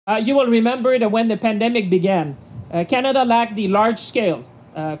You will remember that when the pandemic began, Canada lacked the large-scale,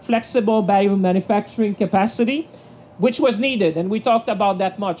 flexible biomanufacturing capacity, which was needed, and we talked about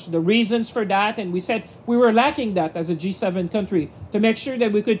that much, the reasons for that, and we said we were lacking that as a G7 country to make sure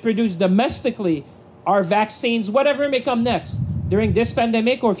that we could produce domestically our vaccines, whatever may come next, during this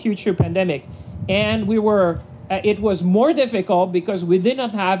pandemic or future pandemic. And it was more difficult because we did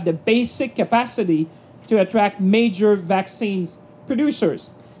not have the basic capacity to attract major vaccines producers.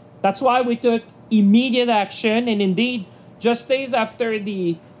 That's why we took immediate action, and indeed, just days after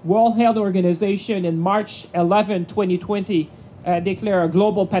the World Health Organization in March 11, 2020, declared a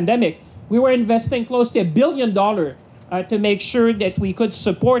global pandemic, we were investing close to $1 billion to make sure that we could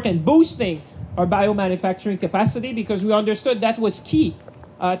support and boosting our biomanufacturing capacity, because we understood that was key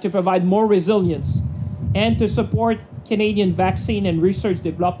to provide more resilience and to support Canadian vaccine and research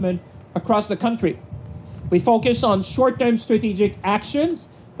development across the country. We focus on short-term strategic actions,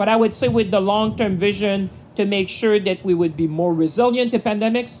 but I would say with the long-term vision to make sure that we would be more resilient to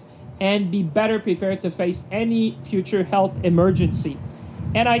pandemics and be better prepared to face any future health emergency.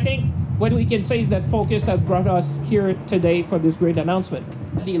 And I think what we can say is that focus has brought us here today for this great announcement.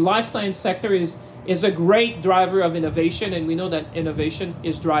 The life science sector is a great driver of innovation, and we know that innovation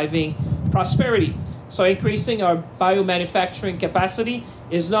is driving prosperity. So increasing our biomanufacturing capacity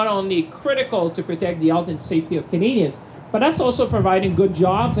is not only critical to protect the health and safety of Canadians, but that's also providing good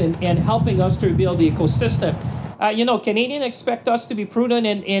jobs and helping us to build the ecosystem. Canadians expect us to be prudent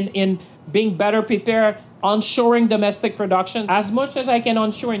in being better prepared, onshoring domestic production as much as I can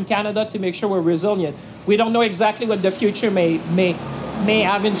onshore in Canada to make sure we're resilient. We don't know exactly what the future may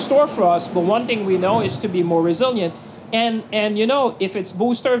have in store for us, but one thing we know is to be more resilient. And if it's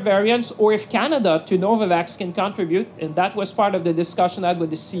booster variants or if Canada to Novavax can contribute, and that was part of the discussion I had with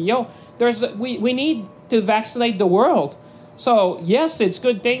the CEO, we need to vaccinate the world. So yes, it's a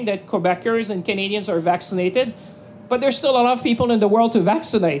good thing that Quebecers and Canadians are vaccinated, but there's still a lot of people in the world to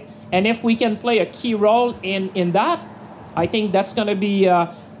vaccinate. And if we can play a key role in that, I think that's going to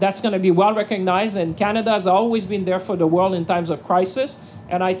be well recognized. And Canada has always been there for the world in times of crisis,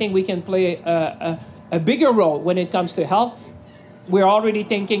 and I think we can play a bigger role when it comes to health. We're already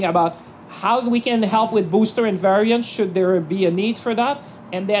thinking about how we can help with booster and variants should there be a need for that,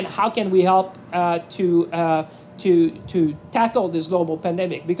 and then how can we help to tackle this global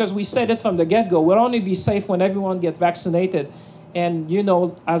pandemic, because we said it from the get-go, we'll only be safe when everyone gets vaccinated. And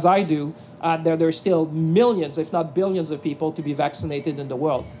as I do, there's still millions, if not billions of people to be vaccinated in the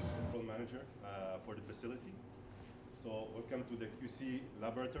world. Manager for the facility. So welcome to the QC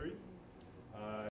laboratory.